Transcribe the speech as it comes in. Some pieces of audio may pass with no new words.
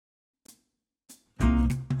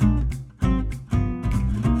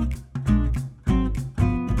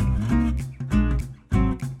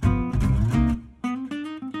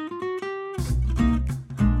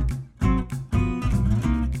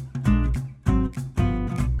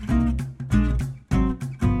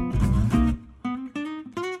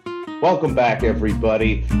Welcome back,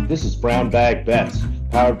 everybody. This is Brown Bag Bets,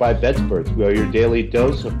 powered by BetSperts. We are your daily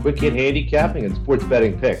dose of quick hit handicapping and sports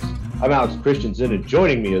betting picks. I'm Alex Christensen, and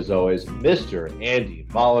joining me, as always, Mr. Andy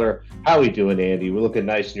Mahler. How we doing, Andy? We're looking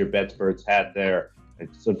nice in your BetSperts hat there.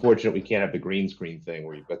 It's unfortunate we can't have the green screen thing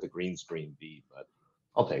where you've got the green screen beat, but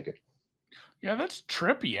I'll take it. Yeah, that's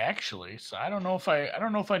trippy actually. So I don't know if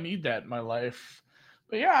I need that in my life.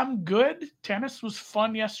 But yeah, I'm good. Tennis was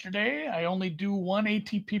fun yesterday. I only do one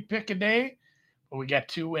ATP pick a day, but we got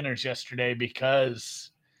two winners yesterday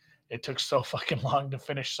because it took so fucking long to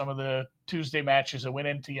finish some of the Tuesday matches that went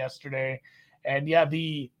into yesterday. And yeah,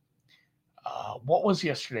 the what was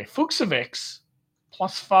yesterday? Fuchsovic's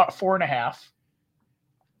plus 4.5.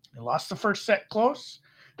 He lost the first set close,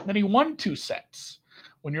 and then he won two sets.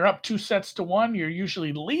 When you're up 2-1, you're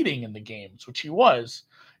usually leading in the games, which he was.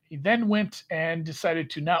 He then went and decided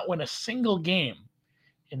to not win a single game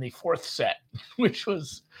in the fourth set, which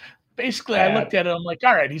was basically, I looked at it, I'm like,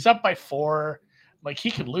 all right, he's up by four. Like,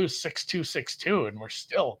 he could lose 6-2, 6-2, and we're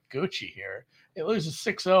still Gucci here. He loses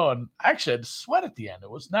 6-0, and I actually had to sweat at the end.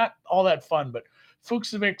 It was not all that fun, but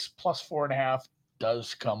Fuchsovic's plus 4.5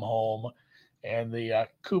 does come home. And the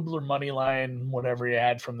Kubler money line, whatever you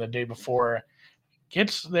had from the day before,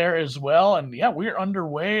 gets there as well. And yeah, we're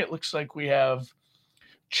underway. It looks like we have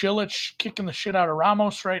Cilic kicking the shit out of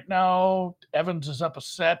Ramos right now. Evans is up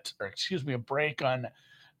a break on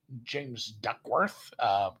James Duckworth.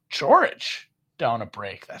 Coric down a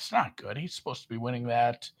break. That's not good. He's supposed to be winning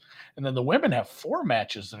that. And then the women have four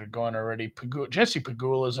matches that are going already. Jesse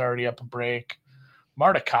Pegula is already up a break.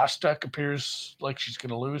 Marta Kostyuk appears like she's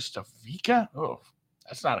going to lose to Vika. Oh,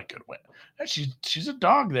 that's not a good win. She's a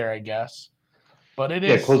dog there, I guess. But it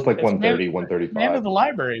is close like 130, 135. Man of the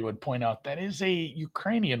library would point out that is a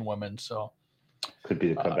Ukrainian woman, so could be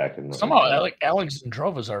the comeback. Somehow, like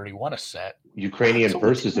Alexandrova's already won a set. Ukrainian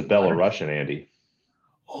versus a Belarusian, Andy.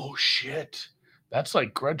 Oh shit, that's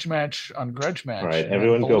like grudge match on grudge match. All right,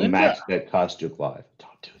 everyone go match that Kostyuk live.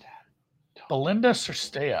 Don't do that. Belinda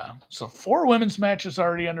Cirstea. So 4 women's matches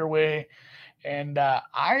already underway. And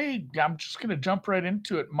I'm just going to jump right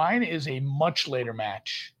into it. Mine is a much later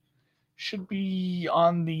match. Should be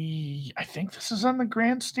on I think this is on the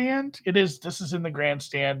grandstand. It is. This is in the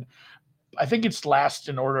grandstand. I think it's last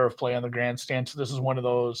in order of play on the grandstand. So this is one of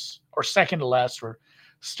those, or second to last, where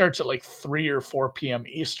starts at like 3 or 4 p.m.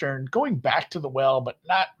 Eastern, going back to the well, but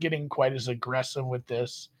not getting quite as aggressive with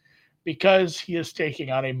this because he is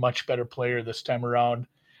taking on a much better player this time around.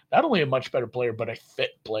 Not only a much better player, but a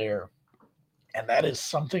fit player. And that is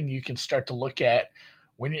something you can start to look at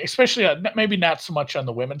when you, especially maybe not so much on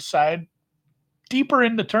the women's side. Deeper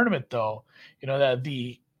in the tournament, though, that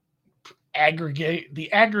the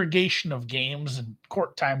aggregation of games and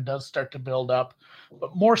court time does start to build up,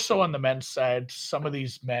 but more so on the men's side. Some of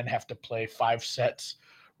these men have to play 5 sets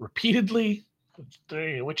repeatedly,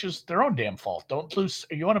 which is their own damn fault. Don't lose.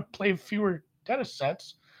 You want to play fewer tennis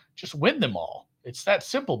sets, just win them all. It's that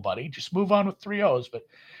simple, buddy. Just move on with 3-0s, but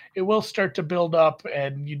it will start to build up,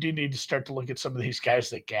 and you do need to start to look at some of these guys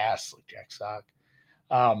that gas, like Jack Sock.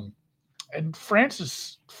 And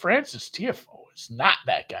Francis Tiafoe is not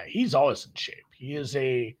that guy. He's always in shape. He's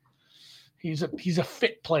a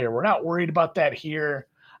fit player. We're not worried about that here.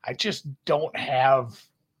 I just don't have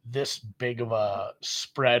this big of a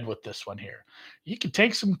spread with this one here. You can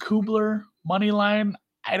take some Kubler money line.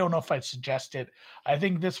 I don't know if I'd suggest it. I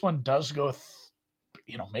think this one does go,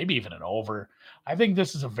 maybe even an over. I think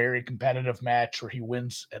this is a very competitive match where he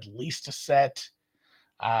wins at least a set.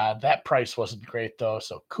 That price wasn't great, though.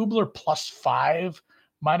 So Kubler plus 5,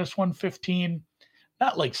 minus 115.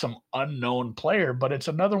 Not like some unknown player, but it's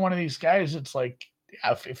another one of these guys. It's like,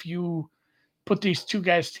 if you put these two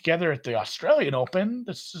guys together at the Australian Open,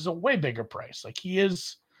 this is a way bigger price. Like, he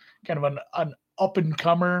is kind of an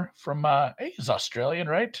up-and-comer from he's Australian,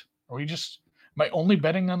 right? Am I only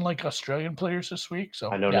betting on like Australian players this week?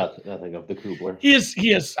 So I know nothing of the Kubler. He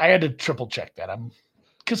is. I had to triple check that.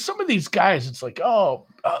 Because some of these guys, it's like,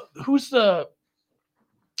 who's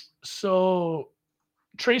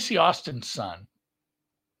Tracy Austin's son?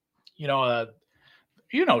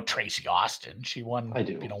 Tracy Austin. She won, I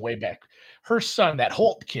do. Way back. Her son, that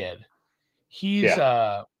Holt kid, he's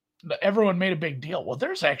everyone made a big deal. Well,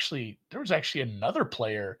 there was actually another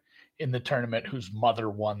player in the tournament whose mother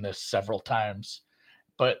won this several times,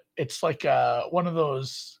 but it's like one of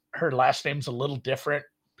those. Her last name's a little different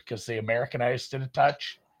because they Americanized it a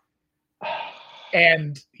touch.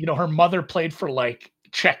 And her mother played for like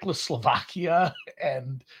Czechoslovakia,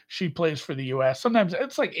 and she plays for the U.S. Sometimes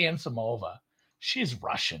it's like Ansamova. She's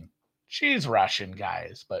Russian. she's Russian,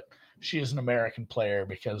 guys, but she is an American player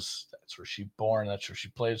because that's where she's born. That's where she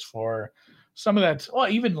plays for. Some of that, well,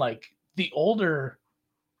 even like the older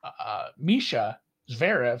Misha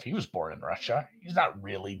Zverev, he was born in Russia. He's not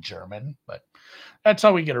really German, but that's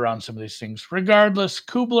how we get around some of these things. Regardless,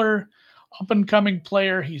 Kubler, up and coming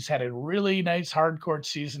player. He's had a really nice hardcourt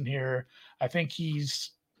season here. I think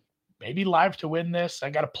he's maybe live to win this. I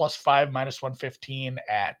got a +5, -115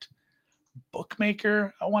 at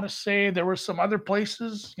Bookmaker. I want to say there were some other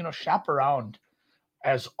places, shop around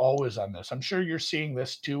as always on this. I'm sure you're seeing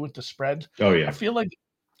this too with the spreads. Oh yeah. I feel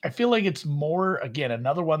like it's more, again,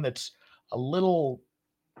 another one that's a little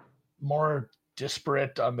more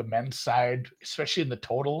disparate on the men's side, especially in the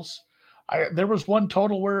totals. There was one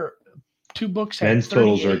total where two books had men's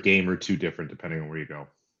totals are a game or two different depending on where you go.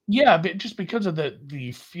 Yeah, but just because of the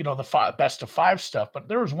best of 5 stuff. But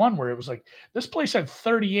there was one where it was like this place had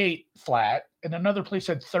 38 flat and another place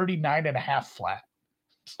had 39.5 flat.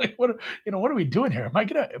 It's like, what are we doing here? Am I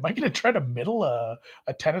gonna try to middle a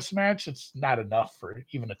tennis match? It's not enough for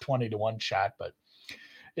even a 20-1 shot, but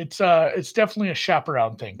it's definitely a shop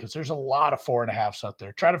around thing because there's a lot of 4.5s out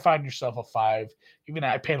there. Try to find yourself a 5. Even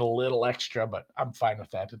I paid a little extra, but I'm fine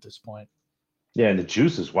with that at this point. Yeah, and the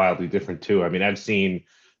juice is wildly different too. I mean, I've seen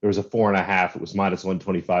there was a 4.5. It was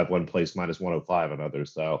 -125 one place, -105 another.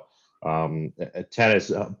 So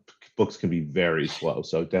tennis books can be very slow.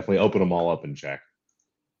 So definitely open them all up and check.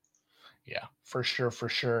 Yeah, for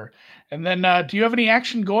sure. And then do you have any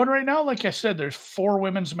action going right now? Like I said, there's 4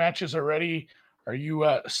 women's matches already. Are you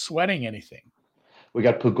sweating anything? We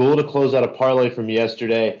got Pegula to close out a parlay from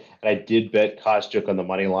yesterday, and I did bet Kostyuk on the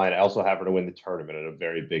money line. I also have her to win the tournament at a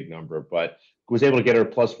very big number, but was able to get her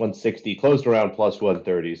 +160, closed around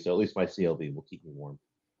 +130, so at least my CLV will keep me warm.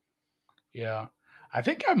 Yeah. I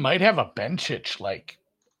think I might have a Bencic, like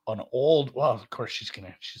an old, well, of course she's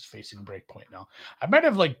facing break point now. I might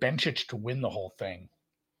have like Bencic to win the whole thing.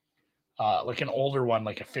 Like an older one,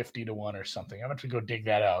 like a 50-1 or something. I'm going to go dig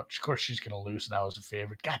that out. Of course, she's going to lose now as a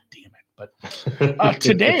favorite. God damn it. But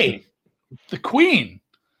today, the queen,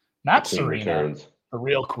 not the queen Serena, returns. The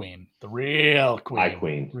real queen. My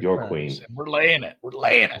queen, returns. Your queen. And we're laying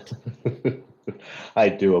it. I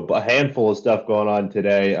do a handful of stuff going on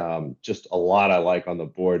today. Just a lot I like on the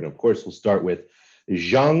board. And of course, we'll start with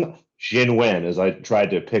Zhang Jinwen, as I tried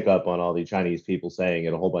to pick up on all the Chinese people saying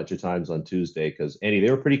it a whole bunch of times on Tuesday, because Andy, they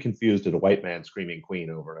were pretty confused at a white man screaming queen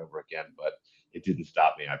over and over again, but it didn't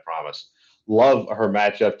stop me, I promise. Love her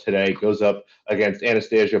matchup today. Goes up against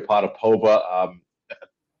Anastasia Potapova.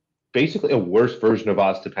 Basically a worse version of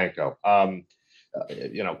Ostapenko.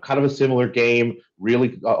 Kind of a similar game,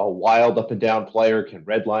 really a wild up and down player, can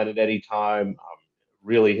redline at any time,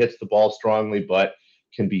 really hits the ball strongly, but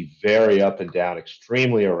can be very up and down,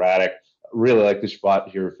 extremely erratic. Really like the spot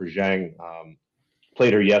here for Zhang.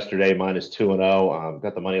 Played her yesterday, -2-0.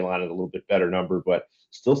 Got the money line at a little bit better number, but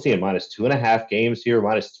still seeing -2.5 games here,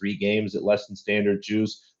 -3 games at less than standard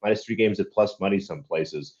juice, -3 games at plus money some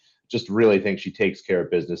places. Just really think she takes care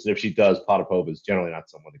of business. And if she does, Potapova is generally not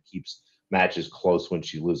someone that keeps matches close when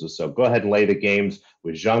she loses. So go ahead and lay the games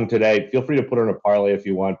with Zhang today. Feel free to put her in a parlay if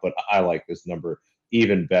you want, but I like this number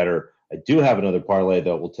even better. I do have another parlay,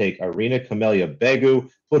 though. We'll take Irina Camelia Begu,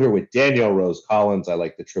 put her with Danielle Rose Collins. I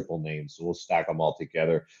like the triple names, so we'll stack them all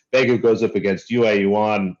together. Begu goes up against Yue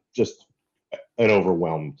Yuan, just an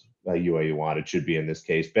overwhelmed Yue Yuan. It should be in this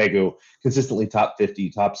case. Begu, consistently top 50,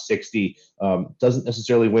 top 60, doesn't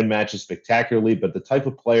necessarily win matches spectacularly, but the type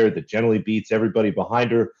of player that generally beats everybody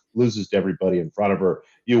behind her, loses to everybody in front of her.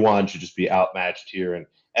 Yuan should just be outmatched here, and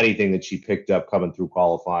anything that she picked up coming through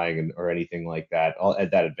qualifying or anything like that,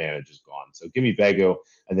 that advantage is gone. So give me Begu.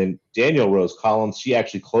 And then Danielle Rose Collins, she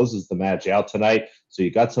actually closes the match out tonight. So you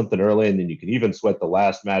got something early, and then you can even sweat the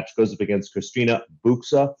last match. Goes up against Christina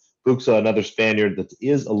Buxa. Buxa, another Spaniard that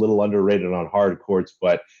is a little underrated on hard courts,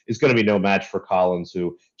 but is going to be no match for Collins,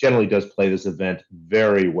 who generally does play this event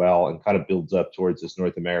very well and kind of builds up towards this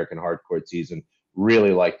North American hard court season.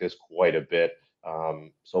 Really like this quite a bit.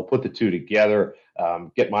 So I'll put the two together,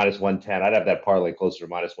 get -110. I'd have that parlay closer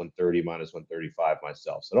to -130, -135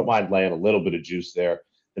 myself. So I don't mind laying a little bit of juice there.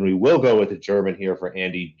 Then we will go with the German here for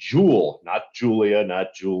Andy. Jewel, not Julia,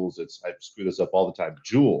 not Jules. I screw this up all the time.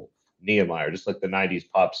 Jewel Niemeyer, just like the 90s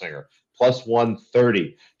pop singer.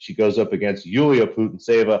 +130. She goes up against Yulia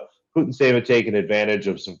Putintseva. Putintseva taking advantage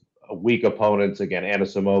of some weak opponents. Again, Anna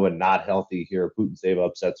Samova not healthy here. Putintseva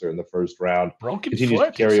upsets her in the first round. Continues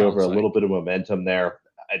to carry over a little bit of momentum there.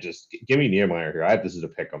 Give me Niemeyer here. I have this as a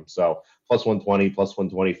pick 'em. So +120,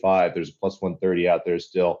 +125. There's a +130 out there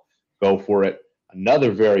still. Go for it.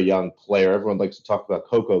 another very young player. Everyone likes to talk about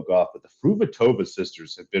Coco Gauff, but the Fruhvirtova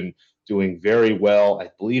sisters have been doing very well. I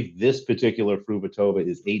believe this particular Fruhvirtova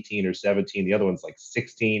is 18 or 17. The other one's like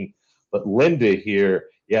 16. But Linda here,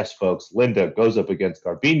 yes, folks, Linda goes up against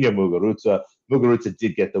Garbiñe Muguruza. Muguruza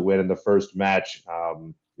did get the win in the first match.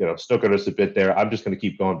 Snookered us a bit there. I'm just going to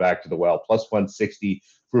keep going back to the well. Plus 160,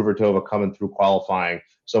 Fruhvirtova coming through qualifying.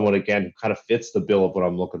 Someone, again, who kind of fits the bill of what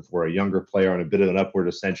I'm looking for, a younger player on a bit of an upward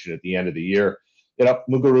ascension at the end of the year.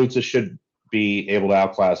 Muguruza should be able to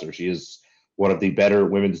outclass her. She is one of the better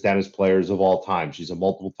women's tennis players of all time. She's a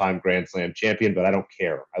multiple-time Grand Slam champion, but I don't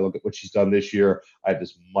care. I look at what she's done this year. I have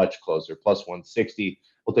this much closer, plus 160.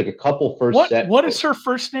 We'll take a couple first set. What is her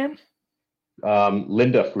first name?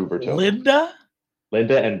 Linda Fruhvirtova.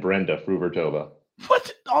 Linda and Brenda Fruhvirtova.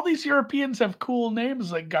 What? All these Europeans have cool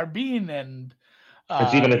names like Garbiñe and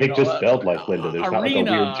it's even, I think, just spelled like Linda. There's not like a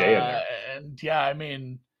weird J in there. And yeah, I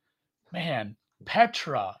mean, man,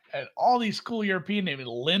 Petra and all these cool European names,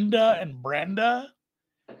 Linda and Brenda.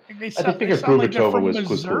 I figured Fruhvirtova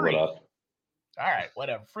was cool enough. All right,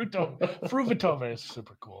 whatever. Fruhvirtova is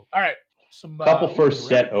super cool. All right. Couple first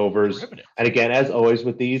set overs. And again, as always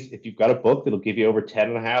with these, if you've got a book that'll give you over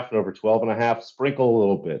 10.5 and over 12.5, sprinkle a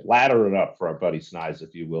little bit, ladder it up for our buddy Snies,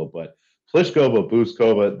 if you will. But Pliskova,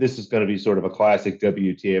 Bouzkova, this is going to be sort of a classic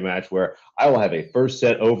WTA match where I will have a first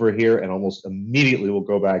set over here and almost immediately we'll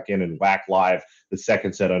go back in and whack live the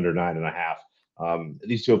second set under 9.5.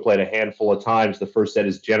 These two have played a handful of times. The first set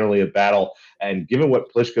is generally a battle. And given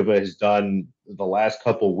what Pliskova has done the last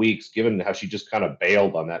couple of weeks, given how she just kind of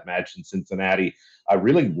bailed on that match in Cincinnati, I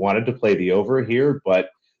really wanted to play the over here, but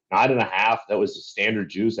 9.5, that was a standard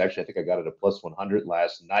juice. Actually, I think I got it at plus 100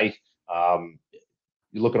 last night.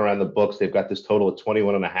 You're looking around the books, they've got this total of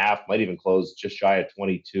 21.5, might even close just shy of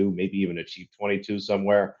 22, maybe even achieve 22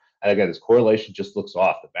 somewhere. And again, this correlation just looks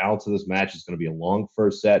off. The balance of this match is going to be a long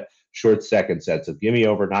first set, short second set. So give me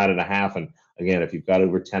over 9.5. And again, if you've got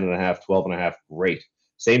over 10.5, 12.5, great.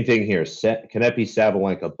 Same thing here. Kanepi,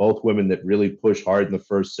 Sabalenka, both women that really push hard in the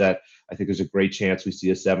first set. I think there's a great chance we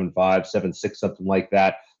see a 7-5, 7-6, something like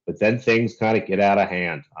that. But then things kind of get out of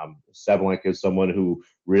hand. Sabalenka is someone who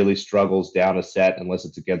really struggles down a set unless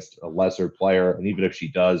it's against a lesser player. And even if she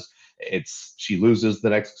does, she loses the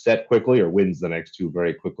next set quickly or wins the next two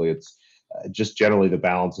very quickly. It's just generally the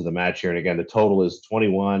balance of the match here. And again, the total is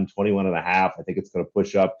 21.5. I think it's going to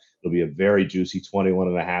push up. It'll be a very juicy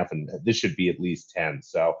 21.5, and this should be at least 10.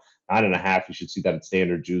 So 9.5, you should see that in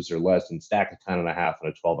standard juice or less, and stack a 10.5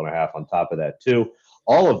 and a 12.5 on top of that too.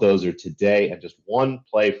 All of those are today, and just one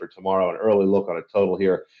play for tomorrow. An early look on a total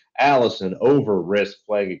here. Allison over risk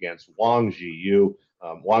playing against Wang Zhiyu.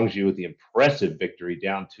 Wang Zhiyu with the impressive victory,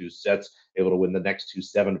 down 2 sets, able to win the next two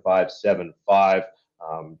 7-5, 7-5.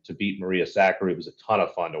 To beat Maria Sakkari. It was a ton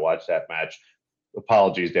of fun to watch that match.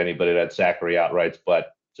 Apologies to anybody that had Sakkari outrights,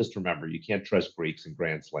 but just remember, you can't trust Greeks in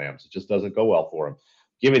Grand Slams. It just doesn't go well for them.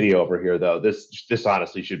 Give me the over here, though. This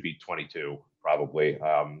honestly should be 22, probably.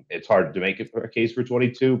 It's hard to make a case for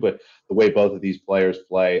 22, but the way both of these players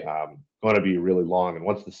play, going to be really long. And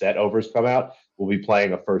once the set overs come out, we'll be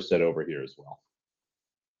playing a first set over here as well.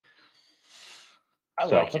 I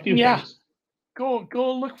like it. Yeah. Go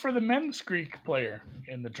look for the men's Greek player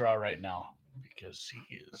in the draw right now because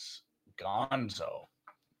he is gonzo.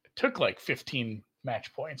 It took like 15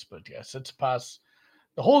 match points, but yes, it's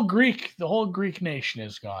the whole Greek nation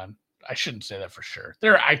is gone. I shouldn't say that for sure.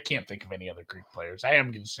 I can't think of any other Greek players. I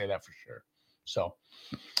am going to say that for sure. So,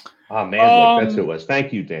 man, that's who it was.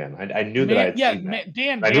 Thank you, Dan. I knew that I'd seen that.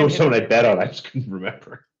 Dan. I knew it was someone I bet on. I just couldn't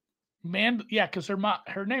remember. Because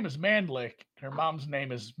her name is Mandlik. Her mom's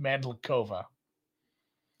name is Mandlikova,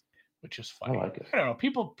 which is funny. I don't know.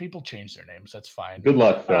 People change their names. That's fine. Good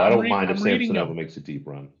luck, Phil. I don't mind if Samsonova makes a deep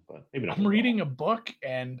run, but maybe not. I'm reading a book,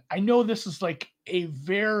 and I know this is like a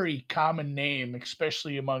very common name,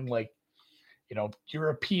 especially among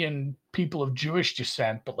European people of Jewish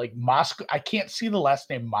descent. But like Moscow, I can't see the last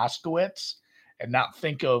name Moskowitz and not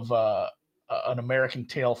think of an American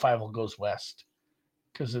Tale 5 Goes West,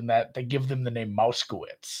 because in that they give them the name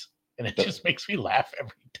Mouskowitz, and it just makes me laugh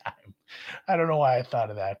every time. I don't know why I thought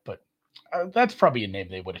of that, but that's probably a name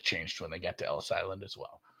they would have changed when they got to Ellis Island as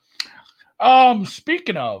well.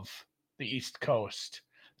 Speaking of the East Coast,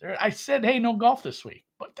 I said, hey, no golf this week,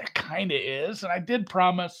 but there kind of is. And I did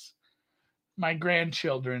promise my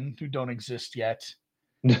grandchildren, who don't exist yet,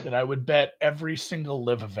 that I would bet every single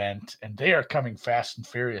live event, and they are coming fast and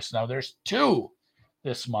furious. Now, there's 2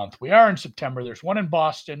 this month. We are in September. There's one in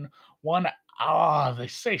Boston, one, they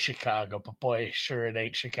say Chicago, but boy, sure it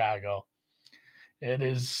ain't Chicago.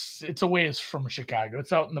 It's a ways from Chicago.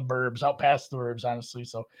 It's out in the burbs, out past the burbs, honestly.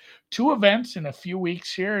 So 2 events in a few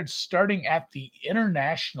weeks here. It's starting at the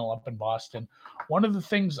International up in Boston. One of the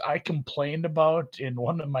things I complained about in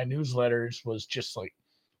one of my newsletters was just like,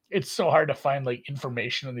 it's so hard to find like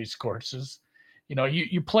information on these courses.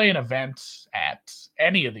 You play an event at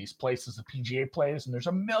any of these places the PGA plays, and there's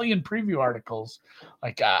a million preview articles.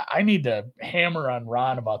 Like I need to hammer on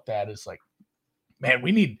Ron about that. It's like, man,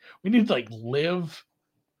 we need like live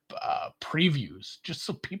previews just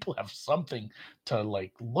so people have something to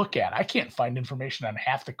like look at. I can't find information on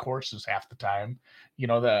half the courses half the time.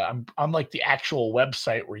 I'm like the actual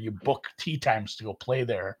website where you book tee times to go play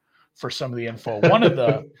there for some of the info. One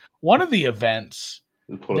of the events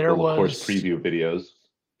there was course preview videos.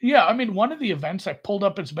 Yeah, I mean, one of the events I pulled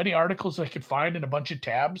up as many articles as I could find in a bunch of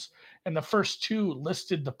tabs, and the first 2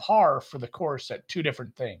 listed the par for the course at 2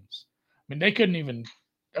 different things. I mean, they couldn't even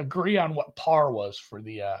agree on what par was for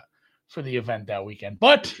the event that weekend.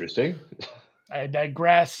 But interesting. I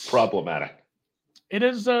digress. Problematic. It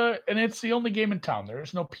is and it's the only game in town.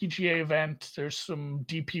 There's no PGA event. There's some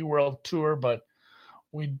DP World Tour, but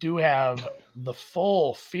we do have the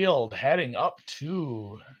full field shipping up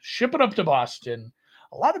to Boston.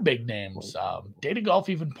 A lot of big names. Data Golf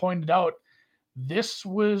even pointed out this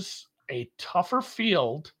was a tougher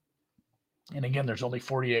field. And again, there's only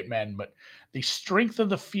 48 men, but the strength of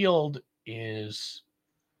the field is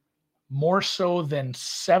more so than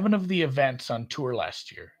 7 of the events on tour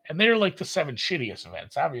last year. And they're like the 7 shittiest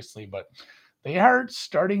events, obviously, but they are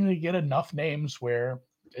starting to get enough names where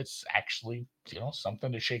it's actually,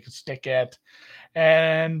 something to shake a stick at.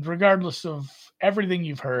 And regardless of everything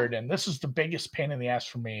you've heard, and this is the biggest pain in the ass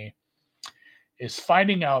for me, is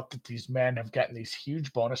finding out that these men have gotten these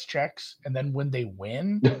huge bonus checks. And then when they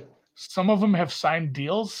win, some of them have signed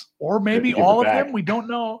deals, or maybe all of them, we don't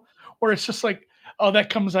know, where it's just like, oh, that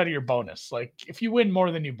comes out of your bonus. Like if you win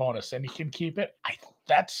more than your bonus and you can keep it,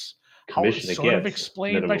 that's how it's sort of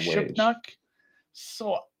explained by Shipnuck.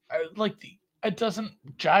 So it doesn't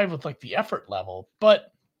jive with like the effort level,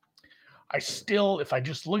 but I still, if I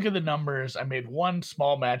just look at the numbers, I made one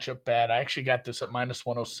small matchup bet. I actually got this at minus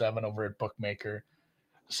 107 over at Bookmaker.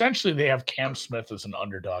 Essentially, they have Cam Smith as an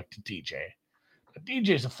underdog to DJ. But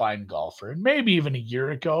DJ's a fine golfer, and maybe even a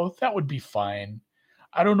year ago, that would be fine.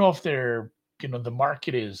 I don't know if the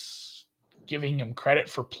market is giving him credit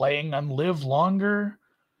for playing on Live longer,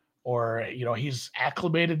 or, he's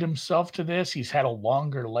acclimated himself to this. He's had a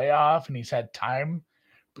longer layoff and he's had time.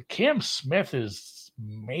 But Cam Smith is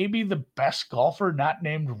maybe the best golfer not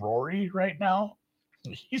named Rory right now.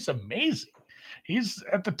 He's amazing. He's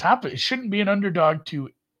at the top. It shouldn't be an underdog to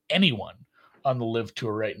anyone on the Live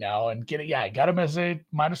Tour right now. And I got him as a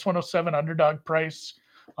minus 107 underdog price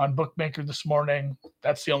on Bookmaker this morning.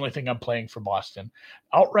 That's the only thing I'm playing for Boston.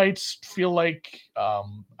 Outrights feel like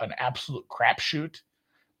an absolute crapshoot,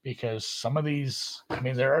 because some of these,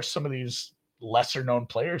 there are some of these lesser known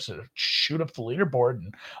players that shoot up the leaderboard,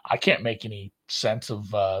 and I can't make any sense of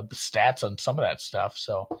the stats on some of that stuff.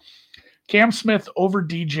 So Cam Smith over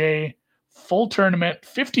DJ, full tournament,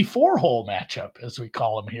 54 hole matchup, as we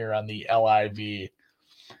call them here on the LIV.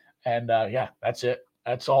 And that's it.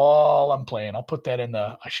 That's all I'm playing. I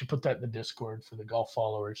should put that in the Discord for the golf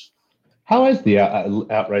followers. How has the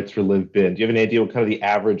outrights for Live been? Do you have any idea what kind of the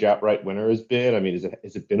average outright winner has been? I mean,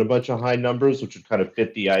 has it been a bunch of high numbers, which would kind of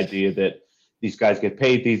fit the idea that these guys get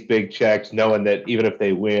paid these big checks, knowing that even if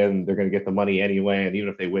they win, they're going to get the money anyway, and even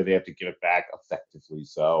if they win, they have to give it back effectively.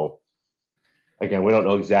 So, again, we don't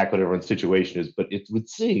know exactly what everyone's situation is, but it would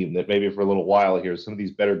seem that maybe for a little while here, some of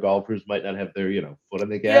these better golfers might not have their, foot on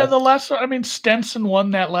the gas. Yeah, the last one, Stenson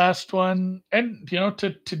won that last one. And, to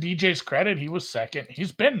DJ's credit, he was second.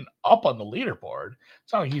 He's been up on the leaderboard.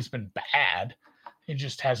 It's not like he's been bad. He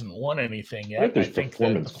just hasn't won anything yet. I think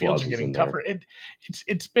the fields are getting tougher.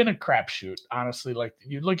 It's been a crapshoot, honestly. Like,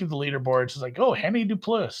 you look at the leaderboards, it's like, oh, Henny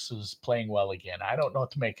Duplessis is playing well again. I don't know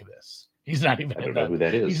what to make of this. He's not even know who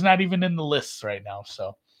that is. He's not even in the lists right now.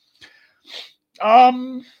 So,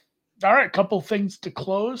 all right, couple things to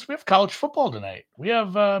close. We have college football tonight. We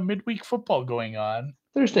have midweek football going on.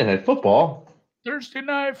 Thursday night football. There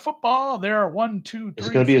are 1, 2, 3, Is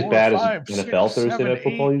it going to be 4, as bad 5, as NFL 6, Thursday 7, night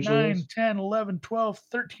football 8, usually 9, is? 10, 11, 12,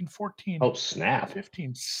 13, 14. Oh, snap.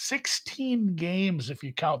 15, 16 games if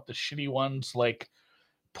you count the shitty ones like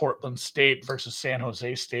Portland State versus San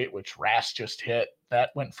Jose State, which RAS just hit. That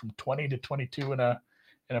went from 20 to 22 in a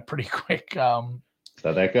pretty quick. So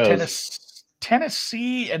that goes.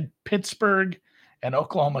 Tennessee and Pittsburgh and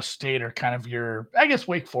Oklahoma State are kind of I guess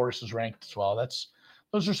Wake Forest is ranked as well.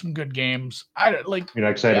 Those are some good games. You're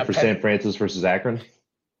not excited for San Francisco versus Akron?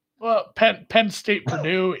 Well, Penn State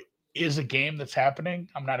Purdue is a game that's happening.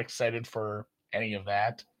 I'm not excited for any of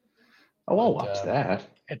that. Oh, I'll watch that.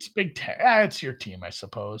 It's Big Ten. It's your team, I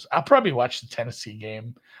suppose. I'll probably watch the Tennessee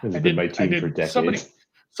game. This has been my team for decades.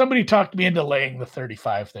 Somebody talked me into laying the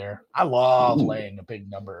 35 there. I love laying a big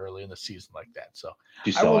number early in the season like that. So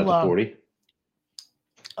you sell it to 40?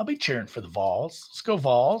 I'll be cheering for the Vols. Let's go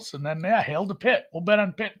Vols. And then, hail to Pitt. We'll bet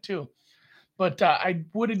on Pitt too. But I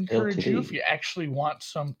would encourage you, if you actually want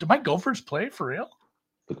some. Do my Gophers play for real?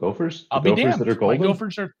 The Gophers? I'll be damned. That are golden? My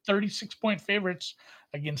Gophers are 36-point favorites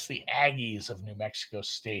against the Aggies of New Mexico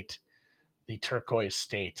State, the Turquoise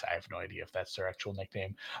State. I have no idea if that's their actual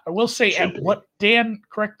nickname. I will say Dan,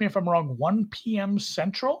 correct me if I'm wrong, 1 p.m.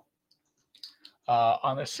 Central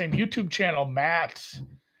on the same YouTube channel, Matt,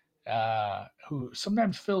 who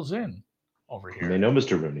sometimes fills in over here. They know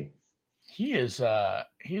Mr. Rooney. He's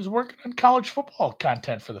working on college football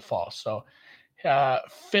content for the fall. So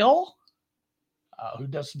Phil, who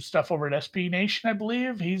does some stuff over at SB Nation, I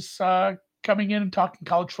believe, he's coming in and talking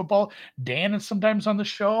college football. Dan is sometimes on the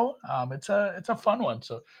show. It's a fun one.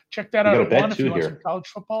 So check that out. If you want some college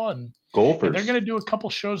football, and Gophers. They're going to do a couple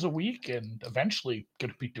shows a week, and eventually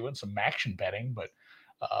going to be doing some action betting. But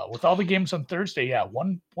with all the games on Thursday,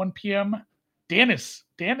 1 p.m. Dan is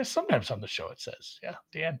sometimes on the show. It says,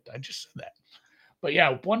 Dan. I just said that.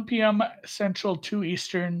 But 1 p.m. Central, 2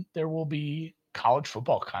 Eastern. There will be college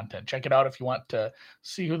football content. Check it out if you want to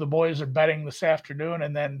see who the boys are betting this afternoon.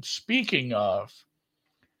 And then speaking of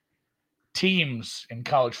teams in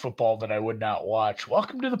college football that I would not watch,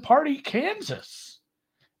 welcome to the party, Kansas.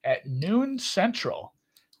 At noon Central,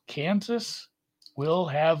 Kansas will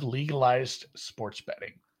have legalized sports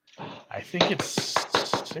betting. I think it's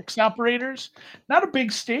 6 operators. Not a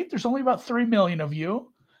big state. There's only about 3 million of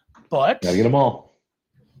you, but gotta get them all.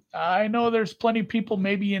 I know there's plenty of people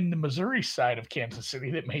maybe in the Missouri side of Kansas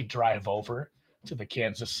City that may drive over to the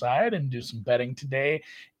Kansas side and do some betting today.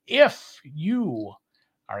 If you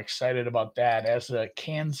are excited about that as a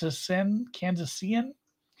Kansasian,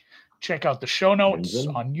 check out the show notes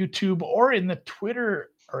on YouTube or in the Twitter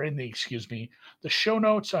or in the, the show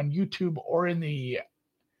notes on YouTube or in the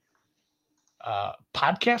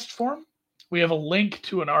podcast form. We have a link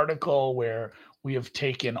to an article where we have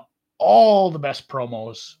taken all the best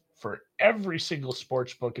promos for every single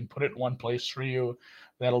sports book and put it in one place for you.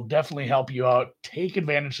 That'll definitely help you out. Take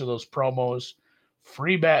advantage of those promos.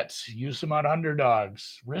 Free bets, use them on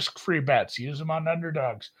underdogs. Risk-free bets, use them on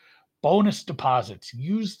underdogs. Bonus deposits,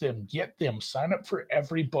 use them, get them, sign up for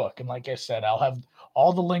every book. And like I said, I'll have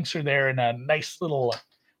all the links are there in a nice little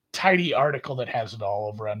tidy article that has it all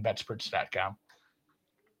over on betsperts.com.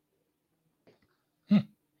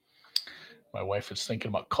 My wife is thinking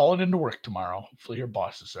about calling into work tomorrow. Hopefully her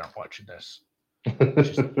bosses aren't watching this.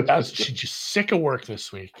 She's just sick of work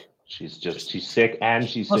this week. She's sick and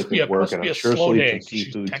she's sick of work. And I'm sure she'll eat some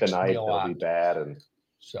seafood tonight. That'll be bad. And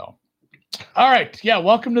so, all right. Yeah.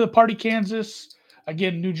 Welcome to the party, Kansas.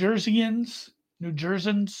 Again, New Jerseyans.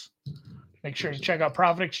 Make sure to check out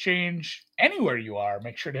Profit Exchange. Anywhere you are,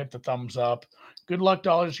 make sure to hit the thumbs up. Good luck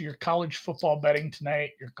to all of your college football betting tonight,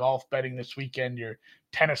 your golf betting this weekend, your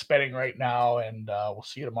tennis betting right now, and we'll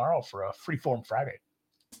see you tomorrow for a Freeform Friday.